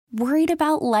Worried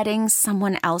about letting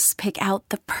someone else pick out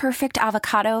the perfect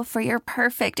avocado for your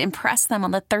perfect impress them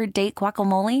on the third date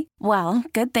guacamole? Well,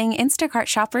 good thing Instacart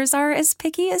shoppers are as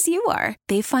picky as you are.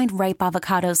 They find ripe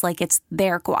avocados like it's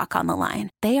their guac on the line.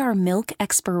 They are milk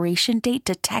expiration date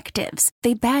detectives.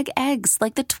 They bag eggs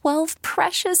like the 12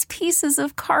 precious pieces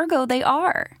of cargo they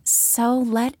are. So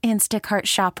let Instacart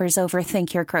shoppers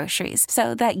overthink your groceries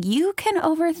so that you can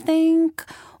overthink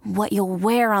what you'll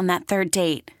wear on that third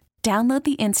date. Download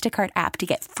the Instacart app to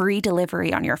get free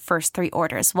delivery on your first 3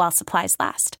 orders while supplies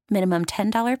last. Minimum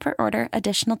 $10 per order.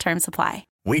 Additional terms apply.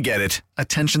 We get it.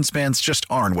 Attention spans just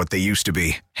aren't what they used to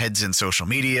be. Heads in social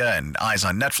media and eyes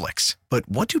on Netflix. But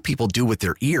what do people do with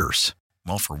their ears?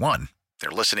 Well, for one, they're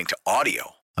listening to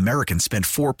audio. Americans spend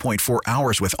 4.4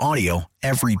 hours with audio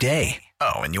every day.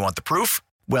 Oh, and you want the proof?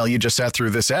 Well, you just sat through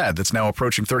this ad that's now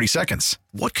approaching 30 seconds.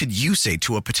 What could you say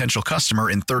to a potential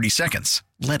customer in 30 seconds?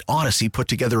 Let Odyssey put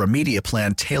together a media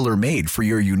plan tailor-made for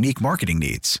your unique marketing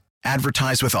needs.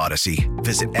 Advertise with Odyssey.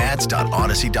 Visit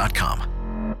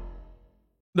ads.odyssey.com.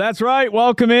 That's right.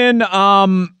 Welcome in.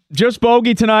 Just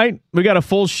Bogey tonight. We got a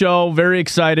full show. Very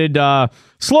excited.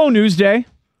 Slow news day.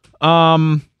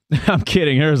 I'm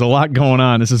kidding. There's a lot going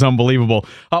on. This is unbelievable.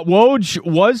 Woj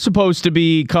was supposed to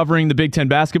be covering the Big Ten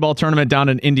basketball tournament down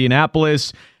in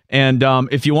Indianapolis. And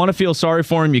if you want to feel sorry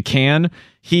for him, you can.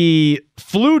 He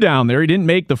flew down there. He didn't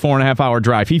make the 4.5-hour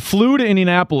drive. He flew to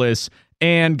Indianapolis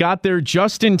and got there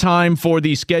just in time for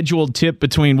the scheduled tip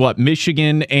between,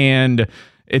 Michigan and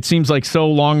it seems like so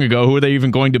long ago. Who are they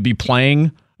even going to be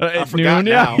playing? At noon.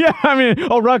 Now. Yeah. I mean,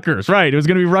 Rutgers, right. It was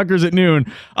going to be Rutgers at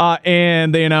noon.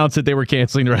 And they announced that they were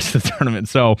canceling the rest of the tournament.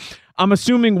 So I'm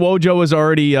assuming Wojo is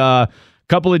already a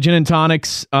couple of gin and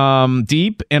tonics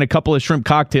deep and a couple of shrimp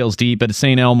cocktails deep at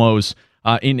St. Elmo's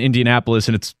in Indianapolis.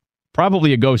 And it's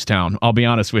probably a ghost town, I'll be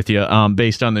honest with you,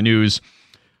 based on the news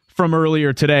from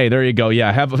earlier today. There you go.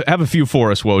 Yeah, have a few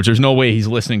for us, Woj. There's no way he's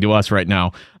listening to us right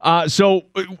now. So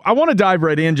I want to dive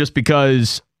right in just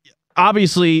because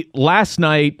obviously last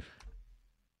night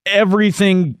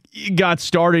everything got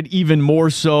started even more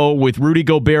so with Rudy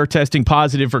Gobert testing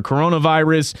positive for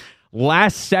coronavirus.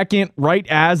 Last second, right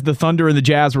as the Thunder and the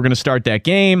Jazz were going to start that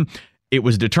game, it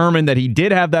was determined that he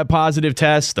did have that positive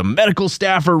test. The medical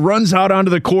staffer runs out onto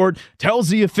the court, tells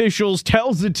the officials,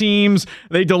 tells the teams,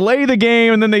 they delay the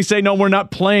game, and then they say, no, we're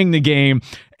not playing the game.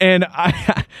 And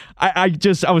I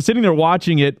was sitting there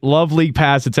watching it. Love League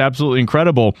Pass. It's absolutely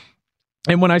incredible.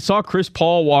 And when I saw Chris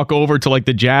Paul walk over to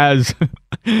the Jazz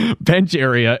bench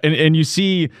area and you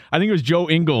see, I think it was Joe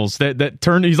Ingles that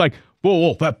turned, he's like,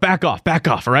 whoa, back off,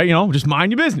 all right? Just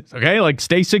mind your business, okay?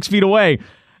 Stay 6 feet away.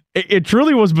 It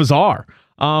truly was bizarre.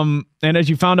 And as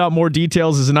you found out more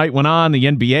details as the night went on, the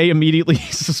NBA immediately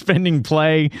suspending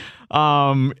play.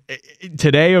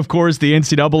 Today, of course, the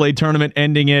NCAA tournament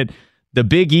ending it. The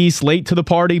Big East late to the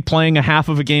party, playing a half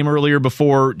of a game earlier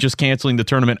before just canceling the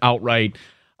tournament outright.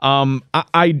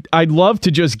 I'd love to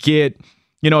just get,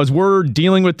 as we're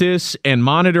dealing with this and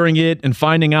monitoring it and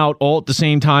finding out all at the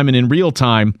same time and in real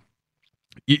time,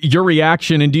 your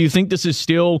reaction. And do you think this is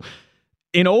still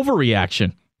an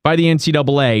overreaction by the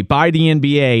NCAA, by the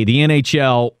NBA, the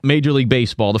NHL, Major League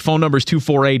Baseball? The phone number is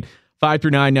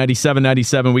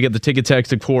 248-539-9797. We get the ticket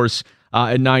text, of course,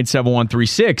 at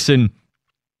 97136. And,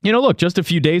 look, just a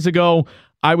few days ago,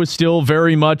 I was still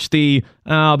very much they're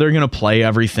going to play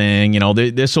everything.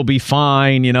 This will be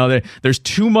fine. There's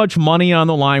too much money on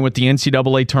the line with the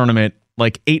NCAA tournament,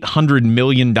 like $800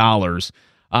 million.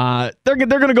 They're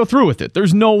going to go through with it.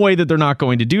 There's no way that they're not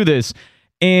going to do this.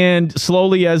 And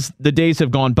slowly as the days have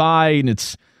gone by and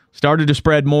it's started to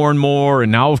spread more and more,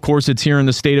 and now, of course, it's here in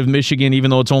the state of Michigan,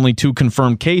 even though it's only 2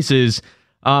 confirmed cases,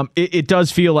 it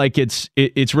does feel like it's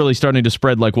really starting to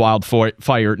spread like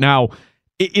wildfire. Now,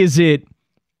 is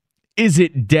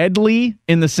it deadly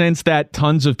in the sense that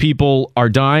tons of people are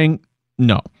dying?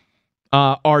 No.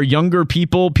 Are younger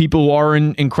people who are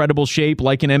in incredible shape,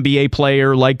 like an NBA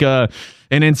player, like an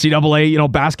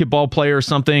NCAA, basketball player or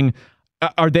something,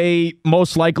 are they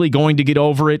most likely going to get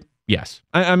over it? Yes.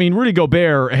 I mean, Rudy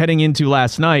Gobert, heading into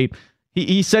last night,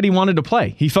 he said he wanted to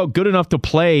play. He felt good enough to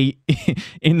play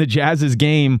in the Jazz's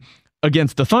game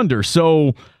against the Thunder.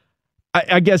 So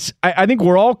I guess I think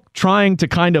we're all trying to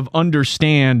kind of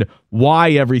understand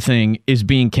why everything is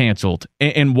being canceled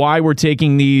and why we're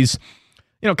taking these,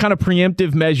 kind of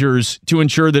preemptive measures to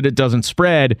ensure that it doesn't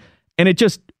spread. And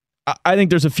I think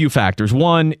there's a few factors.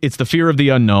 One, it's the fear of the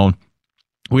unknown.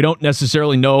 We don't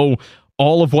necessarily know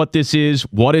all of what this is,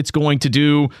 what it's going to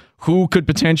do, who could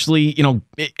potentially,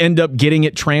 end up getting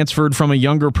it transferred from a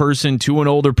younger person to an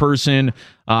older person,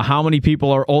 how many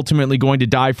people are ultimately going to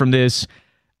die from this.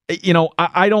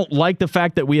 I don't like the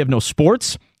fact that we have no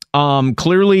sports.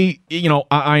 Clearly,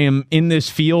 I am in this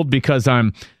field because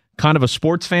I'm kind of a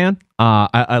sports fan.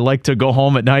 I like to go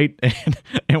home at night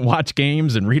and watch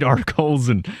games and read articles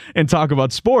and talk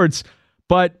about sports.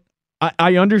 But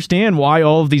I understand why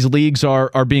all of these leagues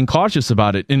are being cautious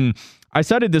about it. And I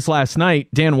cited this last night.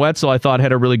 Dan Wetzel, I thought,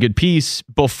 had a really good piece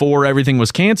before everything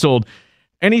was canceled.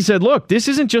 And he said, look, this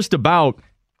isn't just about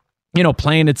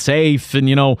playing it safe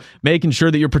and, making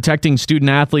sure that you're protecting student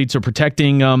athletes or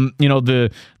protecting,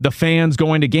 the fans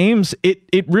going to games.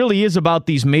 It really is about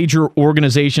these major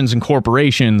organizations and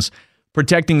corporations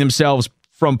protecting themselves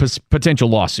from potential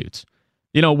lawsuits,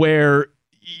 where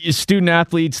student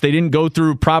athletes, they didn't go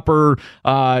through proper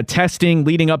testing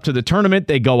leading up to the tournament.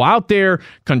 They go out there,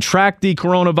 contract the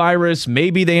coronavirus.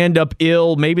 Maybe they end up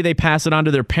ill. Maybe they pass it on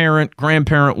to their parent,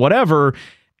 grandparent, whatever.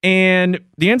 And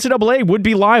the NCAA would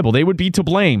be liable. They would be to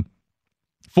blame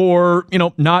for,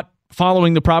 not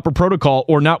following the proper protocol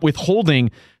or not withholding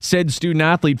said student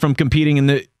athlete from competing in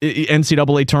the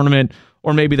NCAA tournament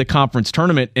or maybe the conference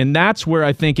tournament. And that's where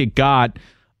I think it got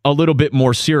a little bit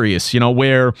more serious,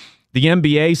 where the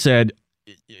NBA said,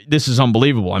 this is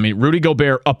unbelievable. I mean, Rudy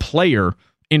Gobert, a player,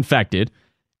 infected.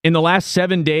 In the last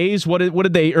 7 days, or in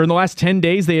the last 10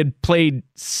 days, they had played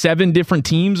 7 different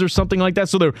teams or something like that.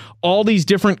 So there are all these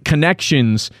different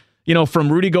connections,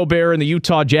 from Rudy Gobert and the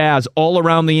Utah Jazz all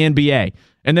around the NBA.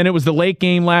 And then it was the late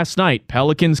game last night,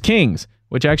 Pelicans-Kings,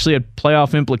 which actually had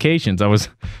playoff implications. I was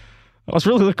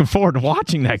really looking forward to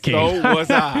watching that game. So was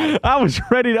I. I was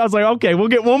ready. I was like, okay, we'll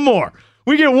get one more.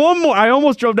 We get one more. I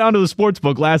almost drove down to the sports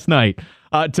book last night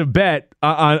to bet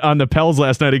on the Pels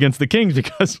last night against the Kings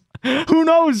because who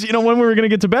knows, when we were going to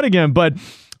get to bet again. But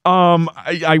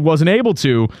I wasn't able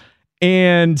to.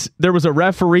 And there was a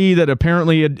referee that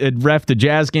apparently had reffed the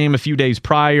Jazz game a few days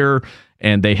prior,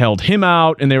 and they held him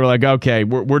out, and they were like, okay,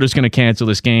 we're just going to cancel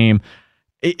this game.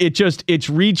 It's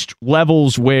reached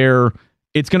levels where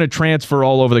it's going to transfer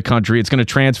all over the country. It's going to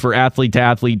transfer athlete to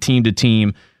athlete, team to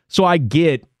team. So I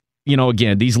get,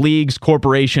 again, these leagues,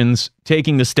 corporations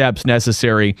taking the steps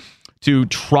necessary to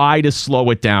try to slow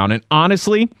it down. And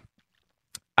honestly,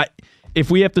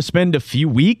 if we have to spend a few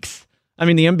weeks, the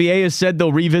NBA has said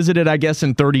they'll revisit it, I guess,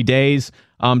 in 30 days,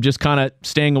 just kind of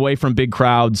staying away from big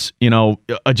crowds,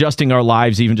 adjusting our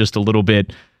lives even just a little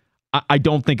bit. I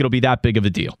don't think it'll be that big of a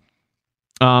deal.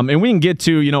 And we can get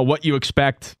to, what you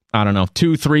expect, I don't know,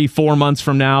 2, 3, 4 months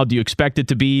from now. Do you expect it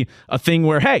to be a thing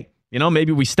where, hey,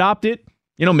 maybe we stopped it?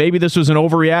 Maybe this was an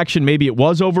overreaction. Maybe it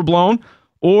was overblown.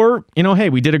 Or, hey,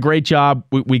 we did a great job.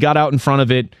 We got out in front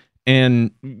of it and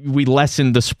we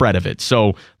lessened the spread of it.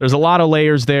 So there's a lot of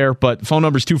layers there, but phone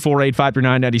number is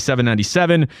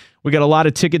 248-539-9797. We got a lot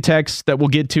of ticket texts that we'll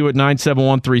get to at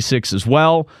 97136 as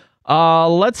well.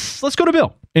 Let's go to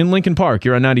Bill in Lincoln Park.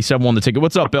 You're on 97.1 The Ticket.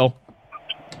 What's up, Bill?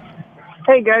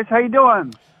 Hey, guys. How you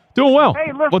doing? Doing well.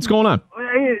 Hey, listen, what's going on?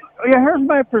 Here's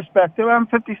my perspective. I'm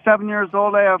 57 years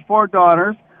old. I have 4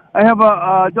 daughters. I have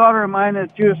a daughter of mine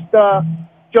that just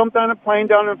jumped on a plane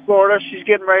down in Florida. She's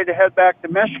getting ready to head back to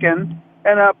Michigan.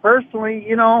 And personally,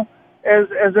 as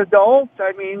adults,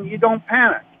 you don't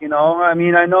panic.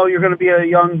 I know you're going to be a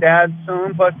young dad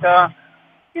soon, but I've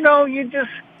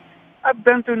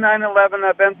been through 9/11.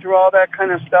 I've been through all that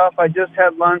kind of stuff. I just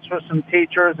had lunch with some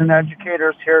teachers and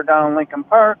educators here down in Lincoln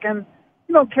Park, and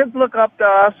kids look up to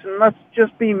us, and let's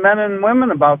just be men and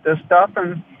women about this stuff,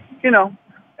 and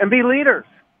and be leaders.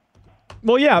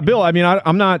 Well, yeah, Bill.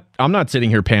 I'm not sitting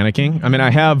here panicking.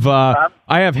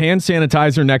 I have hand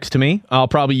sanitizer next to me. I'll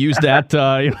probably use that,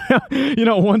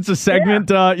 once a segment,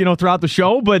 throughout the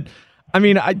show. But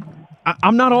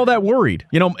I'm not all that worried,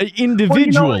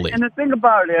 individually. Well, and the thing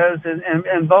about it is,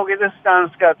 and Bogey, this is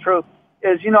honest God truth,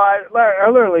 is, I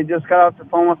literally just got off the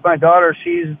phone with my daughter.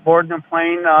 She's boarding a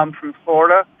plane from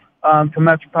Florida to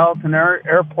Metropolitan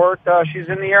Airport. She's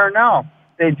in the air now.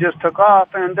 They just took off.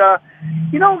 And,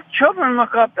 children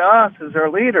look up to us as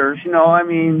their leaders,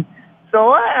 so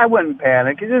I wouldn't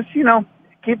panic. You just,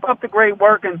 keep up the great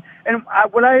work. And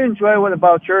what I enjoy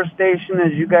about your station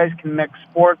is you guys can mix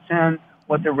sports in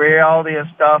with the reality of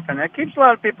stuff, and it keeps a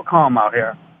lot of people calm out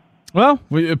here. Well,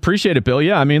 we appreciate it, Bill.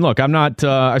 Yeah, look, I'm not.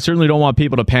 I certainly don't want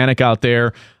people to panic out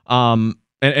there. And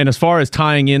as far as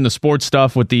tying in the sports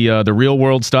stuff with the real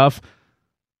world stuff,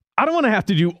 I don't want to have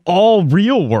to do all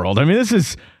real world. This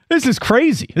is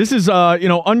crazy. This is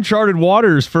uncharted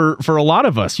waters for a lot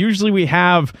of us. Usually we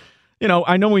have.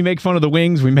 I know we make fun of the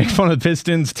Wings, we make fun of the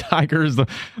Pistons, Tigers, the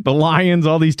Lions,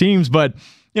 all these teams, but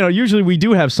usually we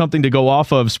do have something to go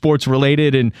off of sports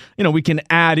related, and we can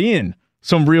add in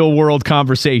some real world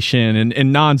conversation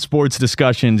and non-sports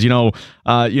discussions,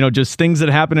 just things that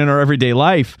happen in our everyday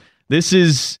life. This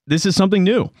is something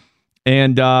new.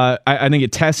 And I think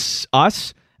it tests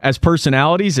us as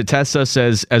personalities. It tests us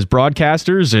as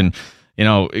broadcasters, and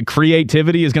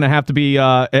creativity is going to have to be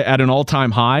at an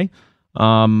all-time high.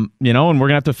 And we're going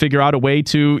to have to figure out a way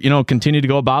to continue to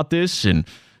go about this and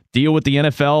deal with the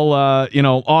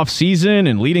NFL off season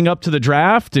and leading up to the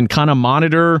draft, and kind of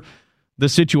monitor the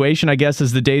situation, I guess,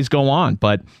 as the days go on.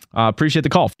 But appreciate the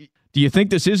call. Do you think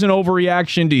this is an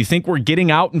overreaction? Do you think we're getting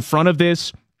out in front of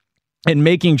this and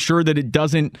making sure that it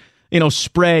doesn't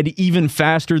spread even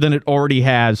faster than it already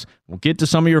has? We'll get to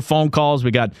some of your phone calls. We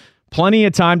got plenty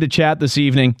of time to chat this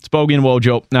evening. It's Bogey and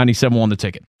Wojo, 97.1 The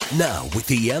Ticket. Now, with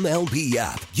the MLB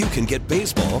app, you can get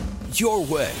baseball your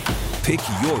way. Pick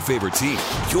your favorite team,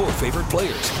 your favorite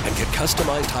players, and get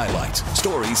customized highlights,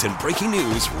 stories, and breaking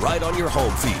news right on your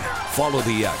home feed. Follow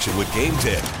the action with Game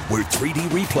Day, where 3D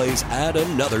replays add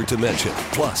another dimension.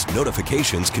 Plus,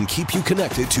 notifications can keep you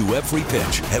connected to every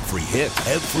pitch, every hit,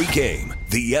 every game.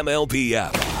 The MLB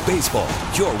app. Baseball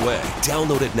your way.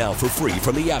 Download it now for free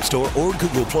from the App Store or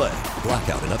Google Play.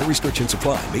 Blackout and other restrictions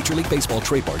apply. Major League Baseball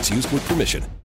trademarks used with permission.